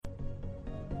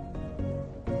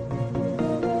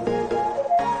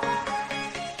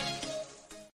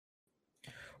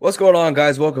What's going on,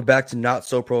 guys? Welcome back to Not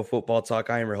So Pro Football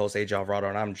Talk. I am your host, AJ Alvarado,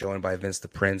 and I'm joined by Vince the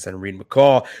Prince and Reed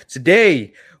McCall.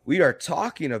 Today, we are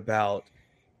talking about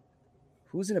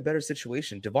who's in a better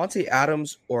situation, Davante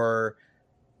Adams or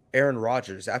Aaron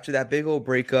Rodgers. After that big old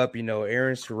breakup,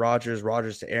 Aaron's to Rodgers,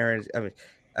 Rodgers to Aaron.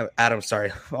 Adams,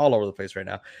 sorry, all over the place right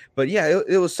now. But yeah,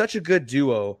 it was such a good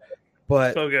duo.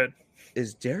 But so good.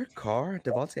 Is Derek Carr,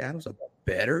 Davante Adams a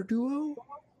better duo?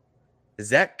 Is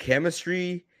that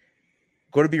chemistry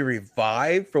going to be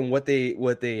revived from what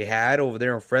they had over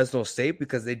there in Fresno State?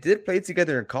 Because they did play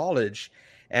together in college,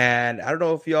 and I don't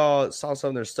know if y'all saw some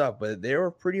of their stuff, but they were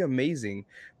pretty amazing.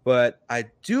 But I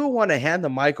do want to hand the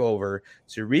mic over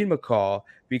to Reed McCall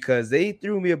because they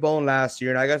threw me a bone last year,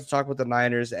 and I got to talk with the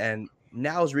Niners, and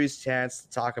now's Reed's chance to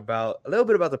talk about a little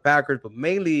bit about the Packers, but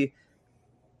mainly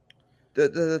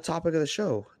the topic of the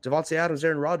show, Davante Adams,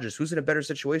 Aaron Rodgers. Who's in a better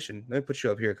situation? Let me put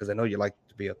you up here because I know you like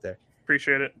to be up there.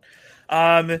 Appreciate it.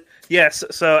 Yes.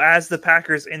 So as the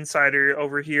Packers insider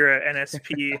over here at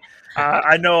NSP,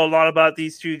 I know a lot about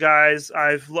these two guys.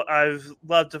 I've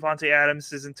loved Davante Adams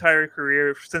his entire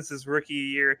career since his rookie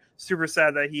year. Super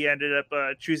sad that he ended up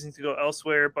choosing to go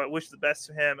elsewhere, but wish the best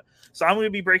to him. So I'm going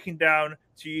to be breaking down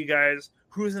to you guys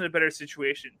who's in a better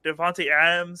situation. Davante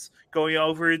Adams going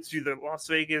over to the Las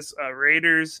Vegas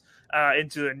Raiders,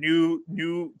 into a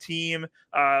new team,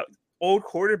 old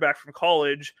quarterback from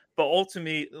college, but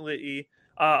ultimately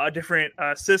a different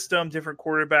system, different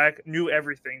quarterback, knew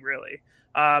everything really.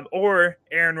 Or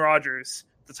Aaron Rodgers,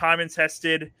 the time and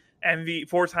tested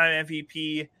four-time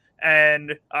MVP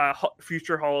and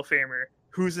future Hall of Famer.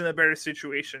 Who's in a better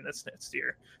situation this next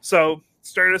year? So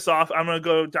start us off. I'm going to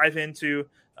go dive into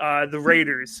the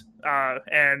Raiders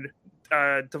and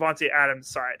Davante Adams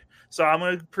side. So I'm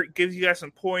going to give you guys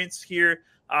some points here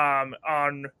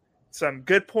on some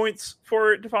good points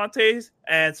for Davante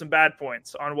and some bad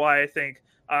points on why I think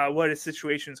what his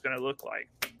situation is going to look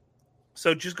like.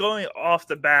 So just going off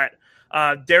the bat,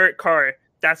 Derek Carr,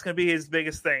 that's going to be his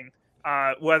biggest thing,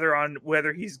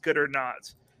 whether he's good or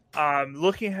not.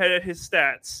 Looking ahead at his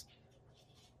stats,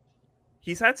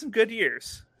 he's had some good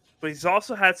years, but he's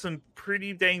also had some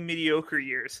pretty dang mediocre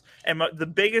years. And the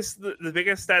biggest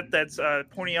stat that's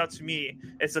pointing out to me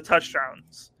is the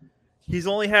touchdowns. He's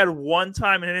only had one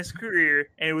time in his career,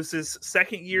 and it was his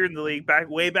second year in the league,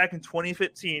 way back in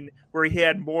 2015, where he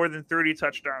had more than 30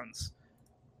 touchdowns.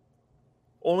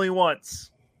 Only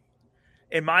once.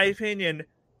 In my opinion,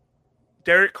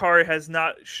 Derek Carr has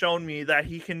not shown me that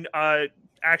he can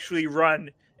actually run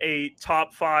a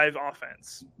top 5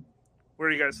 offense. What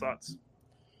are you guys' thoughts?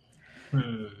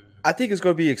 I think it's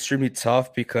going to be extremely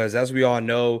tough because, as we all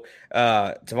know,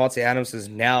 Davante Adams is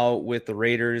now with the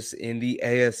Raiders in the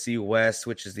AFC West,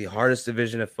 which is the hardest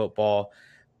division of football.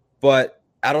 But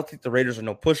I don't think the Raiders are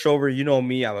no pushover. You know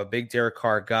me, I'm a big Derek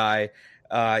Carr guy.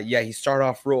 He started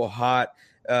off real hot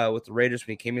with the Raiders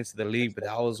when he came into the league, but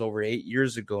that was over 8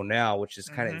 years ago now, which is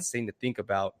kind of insane to think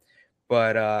about.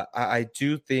 But I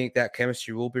do think that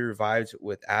chemistry will be revived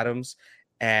with Adams,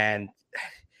 and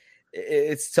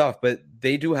it's tough, but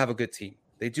they do have a good team.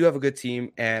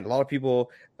 And a lot of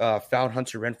people found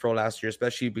Hunter Renfrow last year,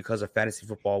 especially because of fantasy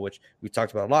football, which we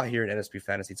talked about a lot here in NSP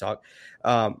Fantasy Talk.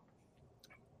 And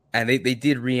they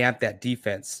did reamp that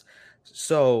defense.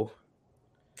 So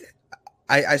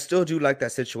I still do like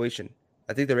that situation.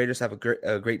 I think the Raiders have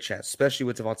a great chance, especially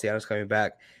with Davante Adams coming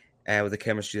back and with the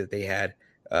chemistry that they had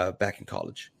back in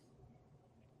college.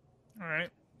 All right.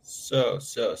 So,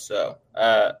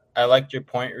 I liked your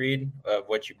point, Reed, of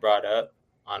what you brought up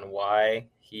on why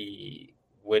he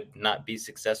would not be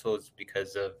successful is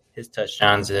because of his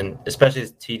touchdowns and especially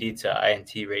his TD to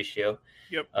INT ratio.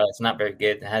 Yep. It's not very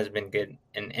good. It hasn't been good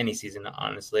in any season,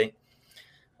 honestly.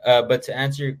 But to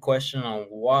answer your question on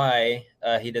why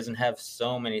he doesn't have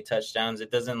so many touchdowns,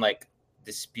 it doesn't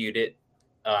dispute it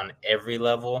on every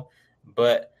level,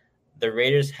 but the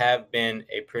Raiders have been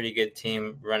a pretty good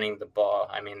team running the ball.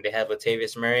 I mean, they had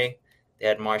Latavius Murray, they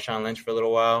had Marshawn Lynch for a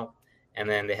little while, and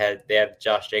then they have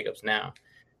Josh Jacobs now.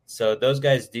 So those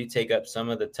guys do take up some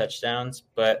of the touchdowns,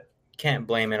 but can't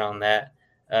blame it on that.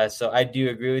 So I do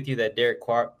agree with you that Derek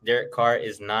Carr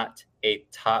is not a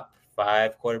top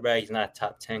 5 quarterback. He's not a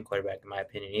top 10 quarterback in my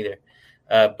opinion either.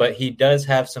 But he does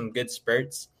have some good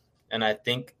spurts, and I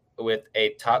think with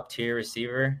a top-tier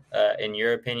receiver, in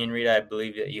your opinion, Rita, I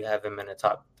believe that you have him in a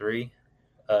top 3,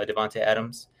 Davante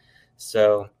Adams.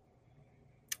 So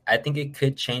I think it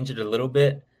could change it a little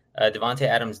bit. Davante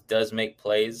Adams does make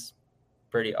plays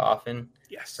pretty often.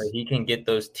 Yes. So he can get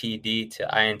those TD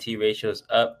to INT ratios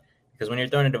up, because when you're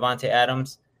throwing to Davante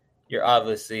Adams, you're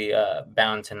obviously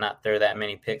bound to not throw that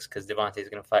many picks because Davante is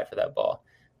going to fight for that ball.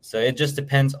 So it just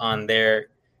depends on their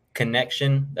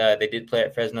connection. They did play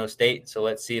at Fresno State, so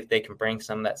let's see if they can bring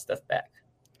some of that stuff back.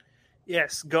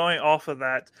 Yes, going off of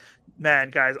that,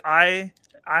 man, guys, I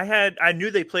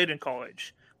knew they played in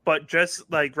college, but just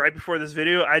like right before this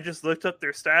video, I just looked up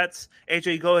their stats.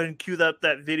 AJ, go ahead and cue up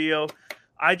that video.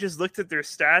 I just looked at their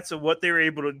stats and what they were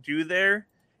able to do there.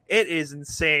 It is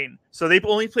insane. So they've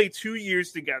only played 2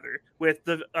 years together, with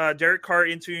the Derek Carr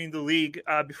entering the league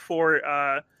before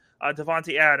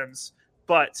Davante Adams.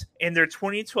 But in their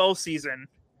 2012 season,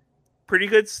 pretty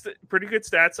good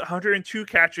stats. 102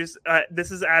 catches.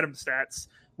 This is Adams' stats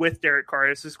with Derek Carr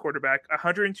as his quarterback.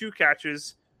 102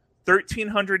 catches,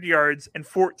 1,300 yards, and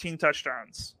 14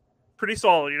 touchdowns. Pretty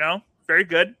solid, Very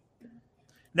good.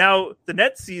 Now, the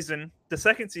next season, the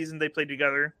second season they played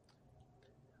together,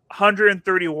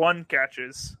 131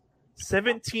 catches,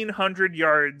 1,700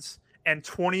 yards, and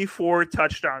 24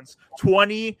 touchdowns.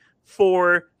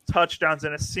 24 touchdowns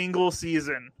in a single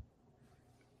season.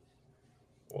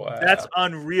 Wow. That's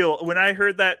unreal. When I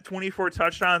heard that 24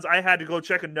 touchdowns, I had to go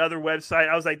check another website.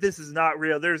 I was like, this is not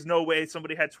real. There's no way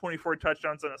somebody had 24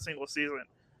 touchdowns in a single season.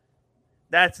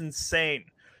 That's insane.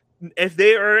 If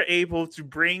they are able to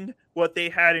bring what they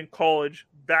had in college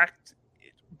back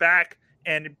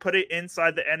and put it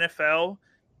inside the NFL,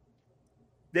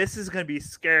 this is going to be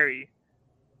scary.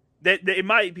 That it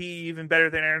might be even better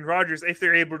than Aaron Rodgers if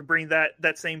they're able to bring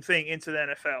that same thing into the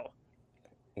NFL.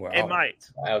 Wow. It might.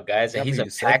 Wow, guys, he's a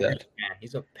Packers fan.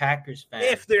 He's a Packers fan.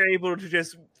 If they're able to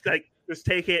just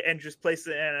take it and just place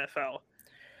it in the NFL,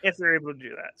 if they're able to do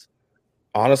that.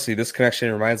 Honestly, this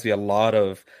connection reminds me a lot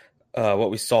of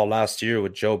what we saw last year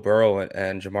with Joe Burrow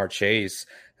and Jamar Chase.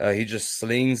 He just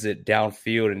slings it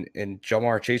downfield, and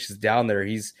Jamar Chase is down there.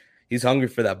 He's hungry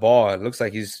for that ball. It looks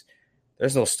like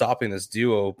there's no stopping this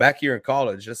duo back here in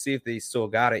college. Let's see if they still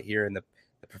got it here in the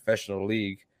professional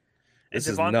league. This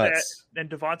is nuts. And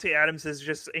Davante Adams has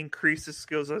just increased his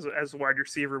skills as a wide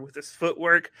receiver with his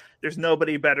footwork. There's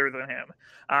nobody better than him.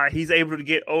 He's able to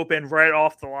get open right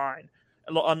off the line,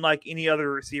 unlike any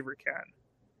other receiver can.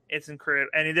 It's incredible.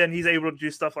 And then he's able to do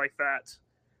stuff like that.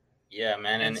 Yeah,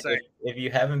 man. And if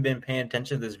you haven't been paying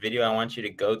attention to this video, I want you to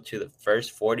go to the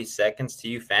first 40 seconds to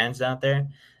you fans out there.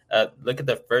 Look at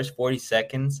the first 40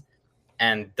 seconds,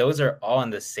 and those are all in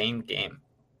the same game.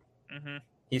 Mm-hmm.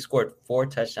 He scored 4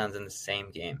 touchdowns in the same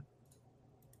game,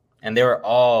 and they were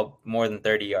all more than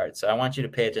 30 yards. So I want you to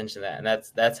pay attention to that, and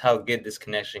that's how good this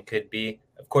connection could be.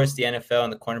 Of course, the NFL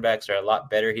and the cornerbacks are a lot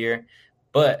better here,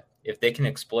 but if they can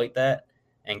exploit that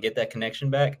and get that connection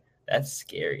back, that's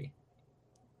scary.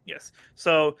 Yes.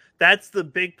 So that's the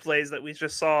big plays that we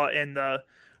just saw in the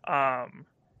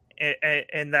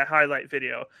in that highlight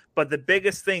video. But the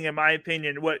biggest thing, in my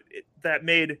opinion, that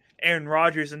made Aaron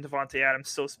Rodgers and Davante Adams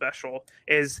so special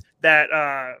is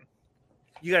that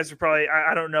you guys are probably,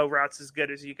 I don't know routes as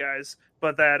good as you guys,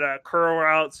 but that curl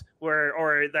routes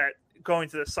or that going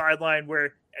to the sideline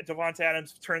where Davante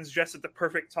Adams turns just at the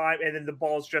perfect time and then the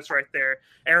ball's just right there.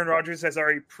 Aaron Rodgers has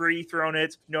already pre-thrown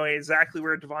it, knowing exactly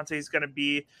where Davante is going to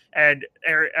be, and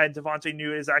Davante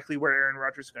knew exactly where Aaron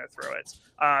Rodgers is going to throw it.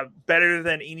 Better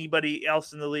than anybody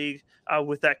else in the league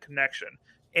with that connection.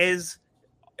 Is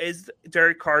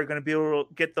Derek Carr going to be able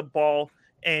to get the ball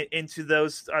into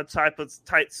those type of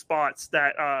tight spots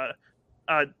that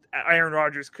Aaron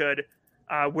Rodgers could,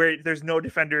 where there's no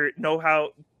defender,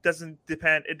 doesn't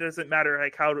depend. It doesn't matter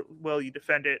like how well you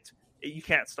defend it. You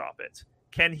can't stop it.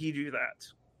 Can he do that?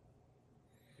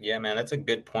 Yeah, man, that's a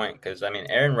good point. Because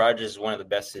Aaron Rodgers is one of the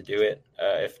best to do it,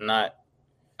 if not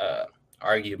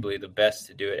arguably the best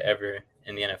to do it ever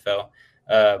in the NFL.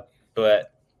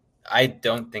 But I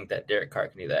don't think that Derek Carr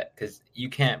can do that because you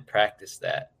can't practice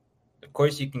that. Of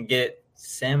course, you can get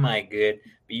semi good,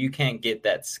 but you can't get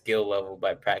that skill level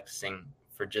by practicing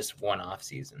for just one off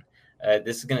season.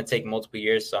 This is going to take multiple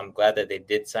years, so I'm glad that they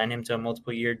did sign him to a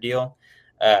multiple-year deal.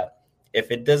 If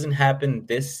it doesn't happen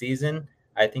this season,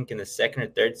 I think in the second or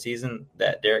third season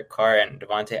that Derek Carr and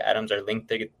Davante Adams are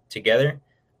linked together,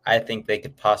 I think they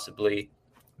could possibly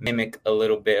mimic a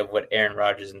little bit of what Aaron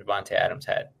Rodgers and Davante Adams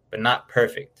had, but not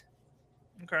perfect.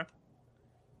 Okay.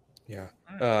 Yeah.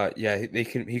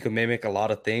 He can mimic a lot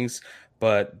of things,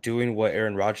 but doing what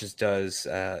Aaron Rodgers does,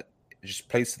 just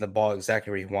placing the ball exactly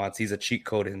where he wants. He's a cheat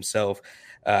code himself.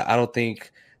 I don't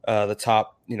think the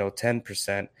top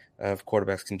 10% of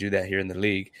quarterbacks can do that here in the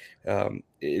league. It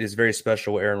is very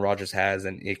special what Aaron Rodgers has,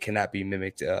 and it cannot be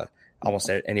mimicked almost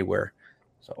anywhere.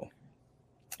 So,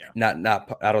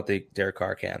 I don't think Derek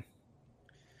Carr can.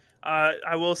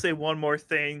 I will say one more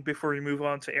thing before we move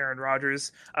on to Aaron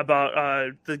Rodgers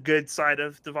about the good side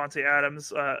of Davante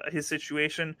Adams, his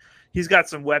situation. He's got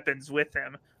some weapons with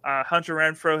him. Hunter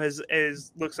Renfrow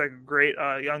looks like a great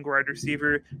young wide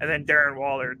receiver, and then Darren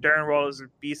Waller. Darren Waller is a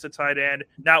beast of tight end.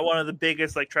 Not one of the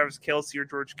biggest like Travis Kelce or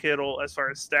George Kittle as far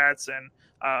as stats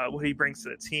and what he brings to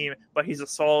the team, but he's a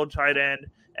solid tight end,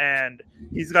 and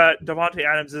he's got Davante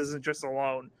Adams isn't just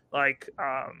alone. Like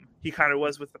he kind of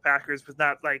was with the Packers, but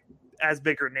not like as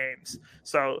bigger names.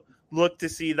 So look to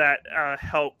see that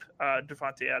help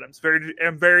Davante Adams.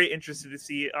 I'm very interested to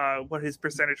see what his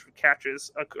percentage of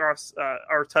catches across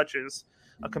our touches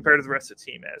compared to the rest of the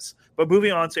team is. But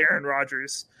moving on to Aaron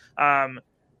Rodgers,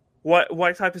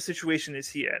 what type of situation is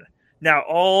he in? Now,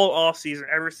 all off season,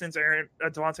 ever since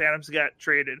Davante Adams got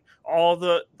traded, all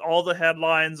the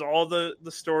headlines, all the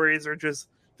stories are just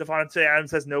Davante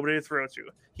Adams has nobody to throw to.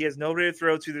 He has nobody to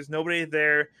throw to. There's nobody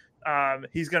there.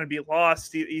 He's going to be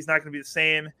lost. He's not going to be the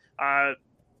same. On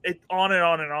and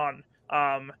on and on.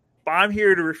 But I'm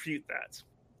here to refute that.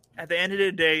 At the end of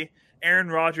the day, Aaron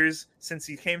Rodgers, since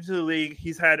he came to the league,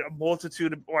 he's had a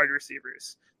multitude of wide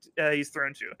receivers he's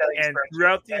thrown to. And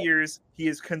throughout the years, he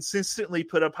has consistently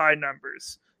put up high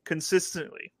numbers.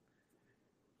 Consistently.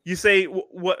 You say,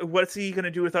 what's he going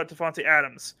to do without Davante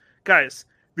Adams? Guys,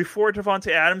 before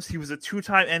Davante Adams, he was a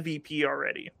 2-time MVP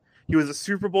already. He was a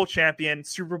Super Bowl champion,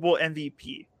 Super Bowl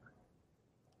MVP.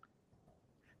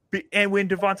 And when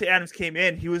Davante Adams came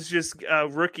in, he was just a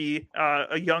rookie,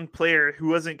 a young player who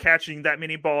wasn't catching that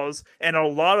many balls. And a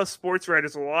lot of sports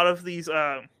writers, a lot of these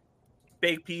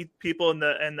big people in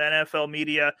the NFL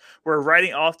media were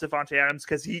writing off Davante Adams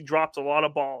because he dropped a lot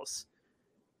of balls.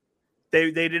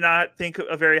 They did not think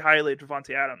very highly of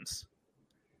Davante Adams.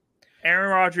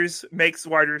 Aaron Rodgers makes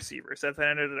wide receivers at the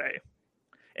end of the day.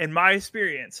 In my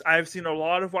experience, I've seen a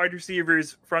lot of wide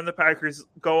receivers from the Packers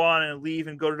go on and leave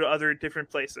and go to other different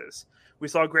places. We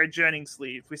saw Greg Jennings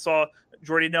leave. We saw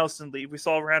Jordy Nelson leave. We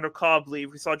saw Randall Cobb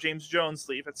leave. We saw James Jones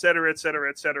leave, et cetera, et cetera,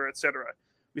 et cetera, et cetera.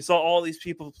 We saw all these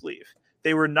people leave.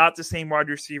 They were not the same wide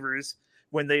receivers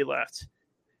when they left.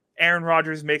 Aaron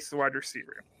Rodgers makes the wide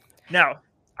receiver. Now,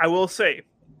 I will say,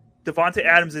 Davante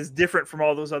Adams is different from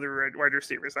all those other wide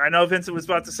receivers. I know Vincent was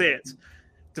about to say it.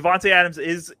 Davante Adams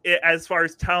is, as far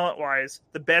as talent-wise,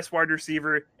 the best wide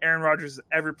receiver Aaron Rodgers has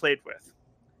ever played with.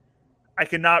 I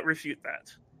cannot refute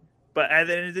that. But at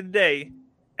the end of the day,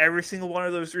 every single one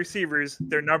of those receivers,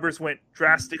 their numbers went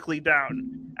drastically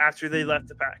down after they left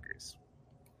the Packers.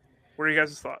 What are you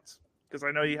guys' thoughts? Because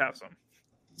I know you have some.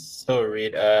 So,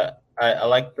 Reed, I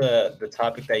like the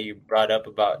topic that you brought up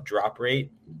about drop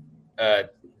rate.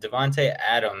 Davante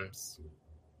Adams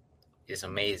is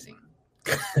amazing.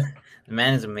 The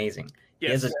man is amazing.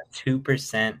 Yes. He has a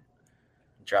 2%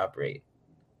 drop rate.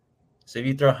 So if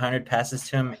you throw 100 passes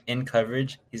to him in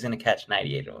coverage, he's going to catch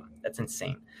 98 of them. That's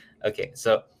insane. Okay,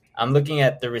 so I'm looking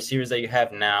at the receivers that you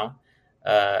have now.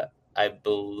 I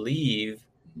believe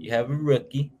you have a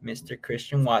rookie, Mr.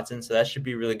 Christian Watson, so that should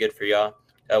be really good for y'all.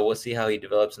 We'll see how he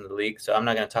develops in the league. So I'm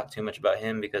not going to talk too much about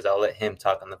him because I'll let him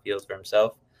talk on the field for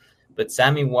himself. But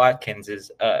Sammy Watkins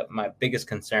is my biggest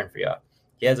concern for y'all.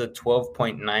 He has a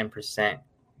 12.9%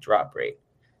 drop rate.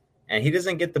 And he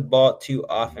doesn't get the ball too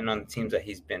often on the teams that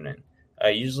he's been in.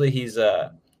 Usually he's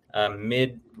a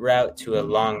mid route to a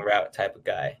long route type of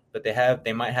guy. But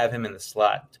they might have him in the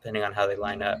slot, depending on how they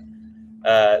line up.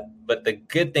 But the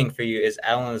good thing for you is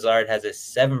Allen Lazard has a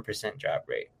 7% drop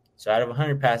rate. So out of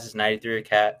 100 passes, 93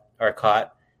 are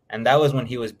caught. And that was when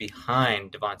he was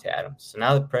behind Davante Adams. So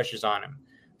now the pressure's on him.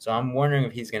 So I'm wondering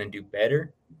if he's going to do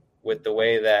better with the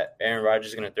way that Aaron Rodgers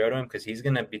is going to throw to him, because he's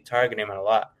going to be targeting him a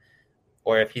lot,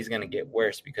 or if he's going to get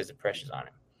worse because the pressure's on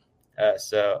him.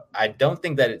 So I don't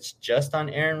think that it's just on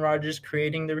Aaron Rodgers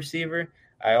creating the receiver.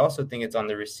 I also think it's on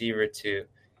the receiver to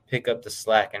pick up the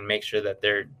slack and make sure that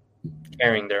they're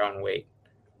carrying their own weight.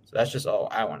 So that's just all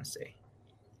I want to say.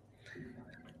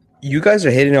 You guys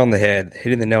are hitting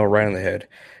the nail right on the head.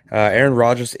 Aaron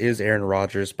Rodgers is Aaron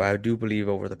Rodgers, but I do believe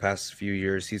over the past few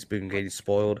years he's been getting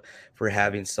spoiled for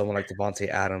having someone like Davante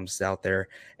Adams out there.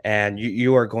 And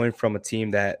you are going from a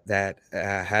team that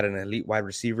had an elite wide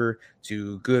receiver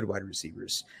to good wide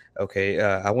receivers. Okay,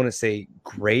 I wouldn't say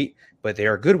great, but they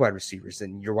are good wide receivers.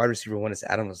 And your wide receiver one is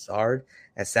Adam Lazard.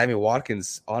 And Sammy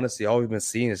Watkins, honestly, all we've been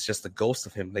seeing is just the ghost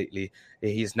of him lately.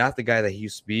 He's not the guy that he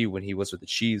used to be when he was with the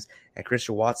Chiefs. And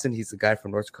Christian Watson, he's the guy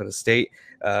from North Dakota State.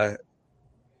 I'm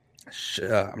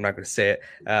not going to say it,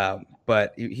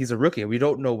 but he's a rookie, and we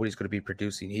don't know what he's going to be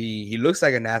producing. He looks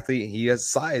like an athlete, and he has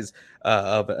size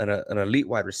of an elite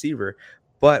wide receiver,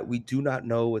 but we do not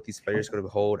know what these players are going to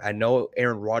hold. I know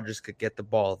Aaron Rodgers could get the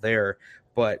ball there,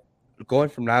 but going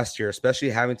from last year, especially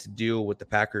having to deal with the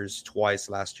Packers twice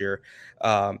last year,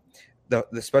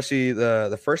 especially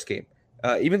the first game,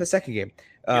 even the second game,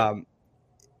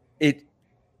 it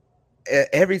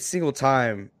every single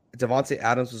time Davante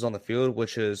Adams was on the field,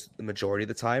 which is the majority of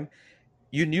the time,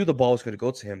 you knew the ball was going to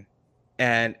go to him.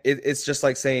 And it's just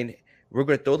like saying, we're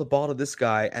going to throw the ball to this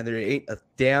guy, and there ain't a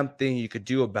damn thing you could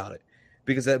do about it.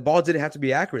 Because that ball didn't have to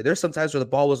be accurate. There's some times where the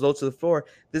ball was low to the floor.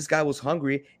 This guy was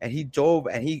hungry, and he dove,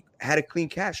 and he had a clean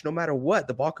catch. No matter what,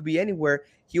 the ball could be anywhere.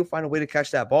 He'll find a way to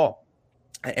catch that ball.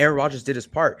 And Aaron Rodgers did his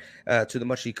part to the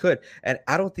much he could. And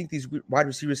I don't think these wide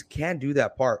receivers can do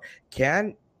that part.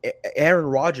 Can Aaron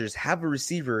Rodgers have a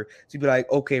receiver to be like,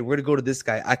 okay, we're going to go to this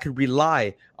guy. I could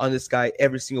rely on this guy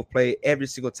every single play, every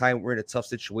single time we're in a tough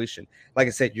situation. Like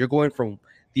I said, you're going from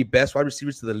the best wide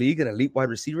receivers to the league, an elite wide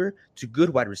receiver, to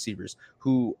good wide receivers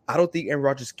who I don't think Aaron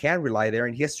Rodgers can rely there,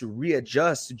 and he has to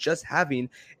readjust to just having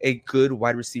a good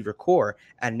wide receiver core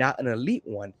and not an elite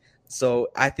one. So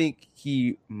I think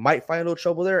he might find a little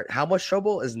trouble there. How much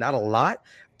trouble is not a lot,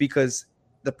 because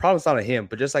the problem's not on him,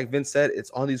 but just like Vince said,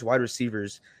 it's on these wide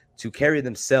receivers to carry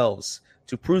themselves,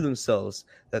 to prove themselves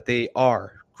that they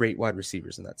are great wide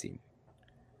receivers in that team.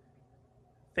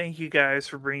 Thank you guys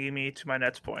for bringing me to my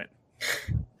next point.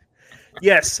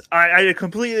 Yes, I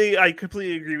completely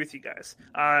agree with you guys.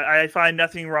 I find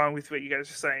nothing wrong with what you guys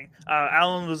are saying.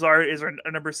 Allen Lazard is our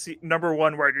number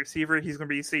one wide receiver. He's going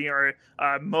to be seeing our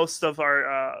most of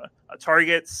our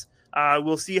targets.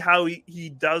 We'll see how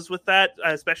he does with that,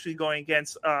 especially going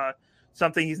against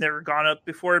something he's never gone up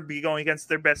before, be going against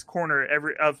their best corner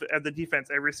of the defense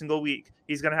every single week.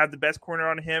 He's going to have the best corner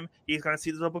on him. He's going to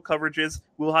see the double coverages.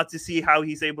 We'll have to see how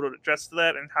he's able to adjust to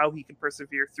that and how he can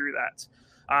persevere through that.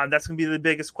 That's going to be the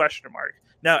biggest question mark.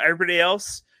 Now, everybody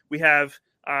else, we have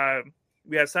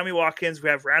Sammy Watkins, we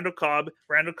have Randall Cobb.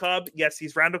 Randall Cobb, yes,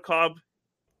 he's Randall Cobb.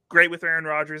 Great with Aaron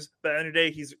Rodgers, but at the end of the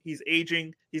day, he's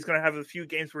aging. He's going to have a few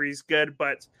games where he's good,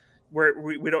 but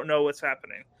we don't know what's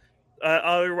happening.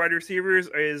 Other wide receivers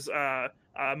is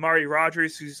Amari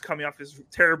Rodgers, who's coming off his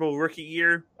terrible rookie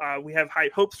year. We have high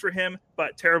hopes for him,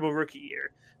 but terrible rookie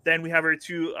year. Then we have our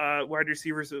two wide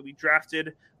receivers that we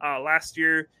drafted last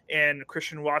year, and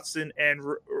Christian Watson and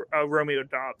Romeo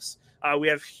Doubs. We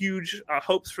have huge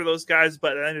hopes for those guys,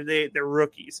 but at the end of the day, they're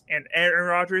rookies. And Aaron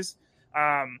Rodgers,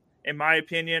 in my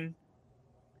opinion,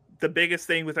 the biggest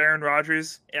thing with Aaron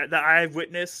Rodgers that I've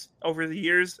witnessed over the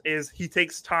years is he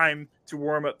takes time to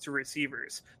warm up to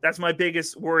receivers. That's my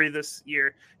biggest worry this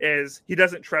year, is he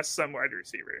doesn't trust some wide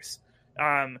receivers.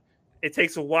 It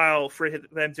takes a while for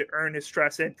them to earn his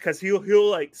trust, and because he'll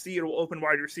like see an open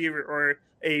wide receiver or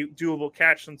a doable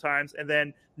catch sometimes, and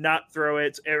then not throw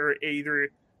it, or either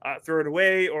throw it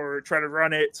away or try to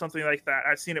run it, something like that.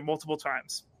 I've seen it multiple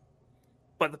times.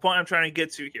 But the point I'm trying to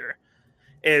get to here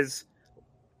is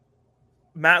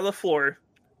Matt LaFleur,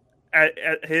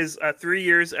 at his 3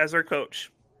 years as our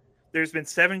coach, there's been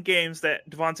 7 games that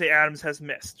Davante Adams has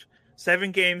missed.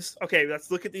 7 games. Okay, let's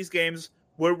look at these games.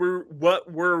 What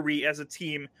were we as a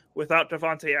team without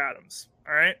Davante Adams?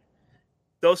 All right.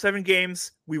 Those 7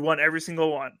 games, we won every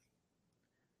single one.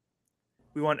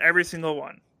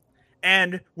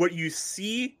 And what you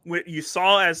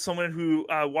saw as someone who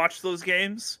watched those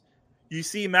games, you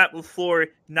see Matt LaFleur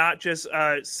not just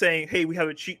saying, hey, we have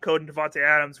a cheat code in Davante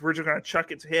Adams, we're just going to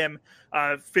chuck it to him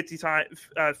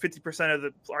 50%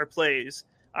 of our plays.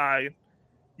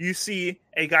 You see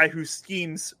a guy who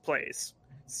schemes plays.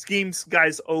 Schemes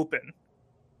guys open.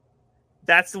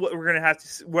 That's what we're going to have to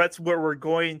see. That's what we're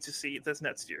going to see this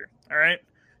next year. All right.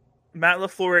 Matt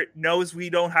LaFleur knows we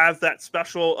don't have that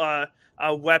special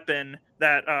weapon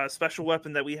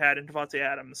that we had in Davante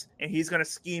Adams, and he's going to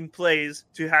scheme plays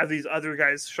to have these other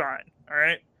guys shine. All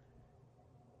right.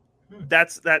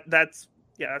 That's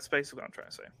basically what I'm trying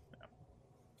to say. Yeah.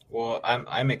 Well,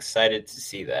 I'm excited to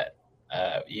see that.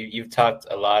 You've talked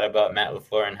a lot about Matt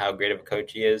LaFleur and how great of a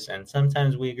coach he is, and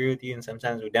sometimes we agree with you and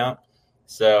sometimes we don't.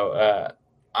 So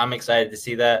I'm excited to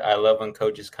see that. I love when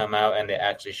coaches come out and they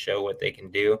actually show what they can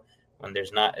do when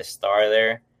there's not a star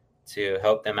there to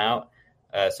help them out.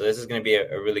 So this is going to be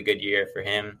a really good year for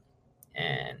him,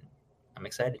 and I'm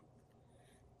excited.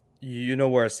 You know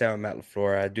where I stand with Matt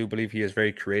LaFleur. I do believe he is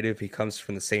very creative. He comes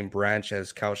from the same branch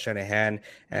as Kyle Shanahan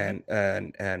and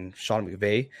Sean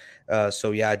McVay.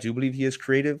 So yeah, I do believe he is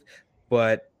creative,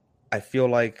 but I feel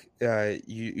like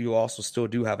you also still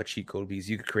do have a cheat code, because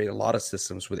you could create a lot of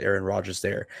systems with Aaron Rodgers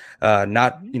there.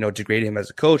 Not degrade him as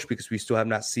a coach, because we still have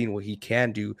not seen what he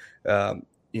can do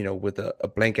with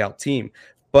a blank out team.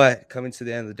 But coming to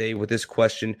the end of the day with this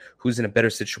question, who's in a better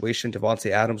situation,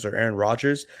 Davante Adams or Aaron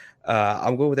Rodgers?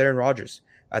 I'm going with Aaron Rodgers.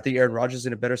 I think Aaron Rodgers is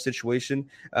in a better situation,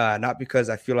 not because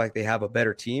I feel like they have a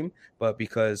better team, but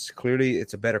because clearly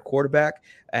it's a better quarterback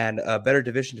and a better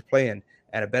division to play in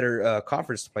and a better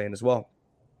conference to play in as well.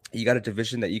 You got a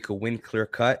division that you could win clear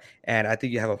cut, and I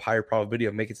think you have a higher probability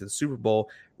of making it to the Super Bowl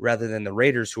rather than the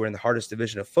Raiders, who are in the hardest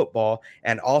division of football,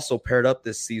 and also paired up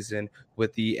this season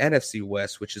with the NFC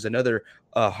West, which is another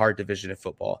hard division of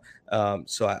football.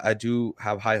 So I do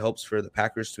have high hopes for the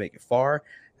Packers to make it far.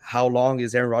 How long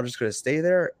is Aaron Rodgers going to stay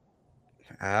there?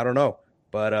 I don't know,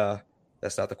 but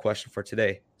that's not the question for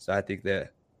today. So I think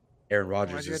that Aaron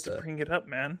Rodgers Why'd you have to bring it up,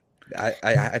 man?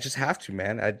 I just have to,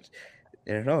 man. I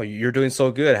don't know. You're doing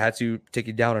so good. I had to take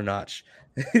you down a notch.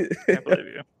 Can't believe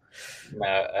you.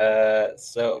 No,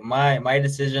 so my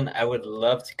decision, I would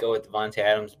love to go with Davante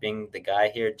Adams being the guy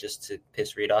here just to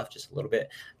piss Reed off just a little bit.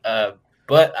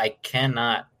 But I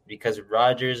cannot, because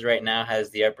Rodgers right now has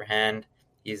the upper hand.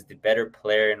 He's the better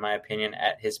player, in my opinion,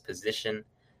 at his position.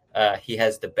 He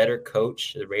has the better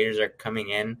coach. The Raiders are coming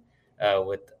in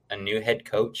with a new head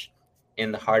coach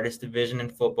in the hardest division in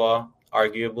football,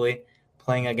 arguably,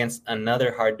 playing against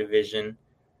another hard division,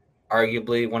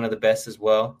 arguably one of the best as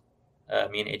well.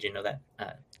 Me and AJ know that.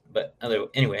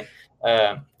 Anyway,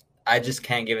 I just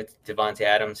can't give it to Davante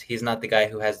Adams. He's not the guy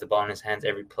who has the ball in his hands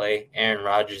every play. Aaron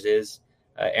Rodgers is.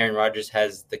 Aaron Rodgers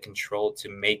has the control to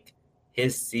make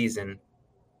his season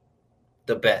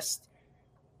the best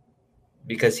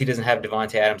because he doesn't have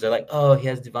Davante Adams. They're like, oh, he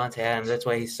has Davante Adams. That's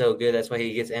why he's so good. That's why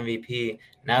he gets MVP.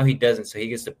 Now he doesn't, so he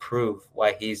gets to prove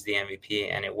why he's the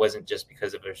MVP, and it wasn't just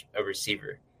because of a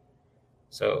receiver.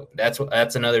 So that's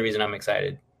another reason I'm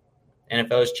excited.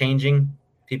 NFL is changing.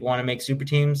 People want to make super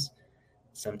teams.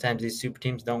 Sometimes these super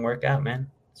teams don't work out, man.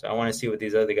 So I want to see what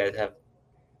these other guys have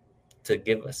to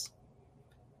give us.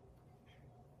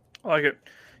 I like it.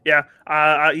 Yeah,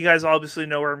 you guys obviously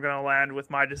know where I'm going to land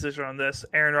with my decision on this.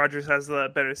 Aaron Rodgers has the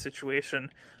better situation.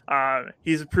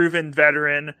 He's a proven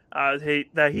veteran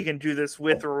that he can do this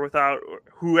with or without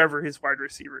whoever his wide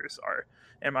receivers are,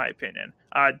 in my opinion.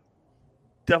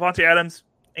 Davante Adams,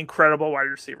 incredible wide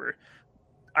receiver.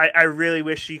 I really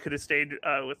wish he could have stayed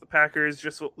with the Packers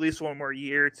just at least one more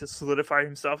year to solidify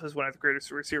himself as one of the greatest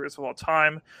receivers of all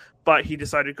time, but he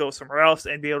decided to go somewhere else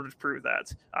and be able to prove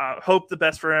that. Hope the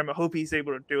best for him. I hope he's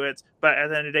able to do it, but at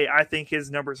the end of the day, I think his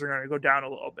numbers are going to go down a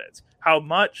little bit. How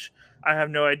much? I have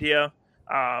no idea.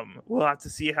 We'll have to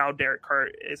see how Derek Carr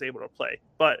is able to play,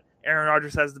 but Aaron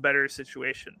Rodgers has the better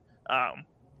situation.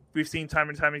 We've seen time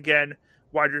and time again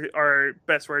our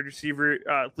best wide receiver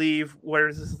leave. Where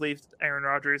does this leave Aaron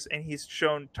Rodgers? And he's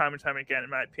shown time and time again, in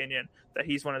my opinion, that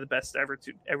he's one of the best ever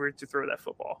to throw that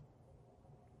football.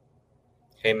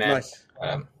 Hey man, nice.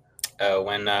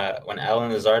 When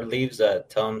Alan Lazard leaves,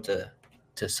 tell him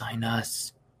to sign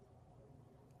us.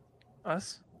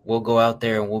 Us? We'll go out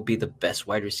there and we'll be the best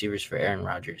wide receivers for Aaron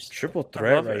Rodgers. Triple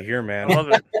threat right here, man. I love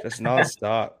it. Just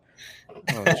nonstop.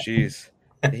 Oh, jeez.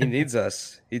 He needs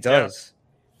us. He does.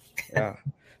 Yeah.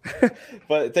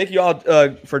 But thank you all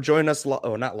for joining us.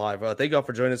 Not live. Thank you all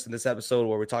for joining us in this episode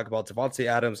where we talk about Davante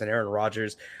Adams and Aaron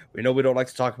Rodgers. We know we don't like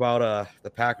to talk about the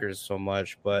Packers so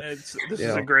much, but this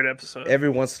is a great episode. Every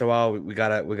once in a while, we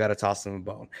gotta toss them a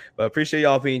bone. But appreciate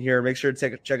y'all being here. Make sure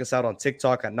to check us out on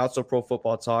TikTok at Not So Pro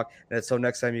Football Talk. And until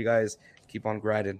next time, you guys keep on grinding.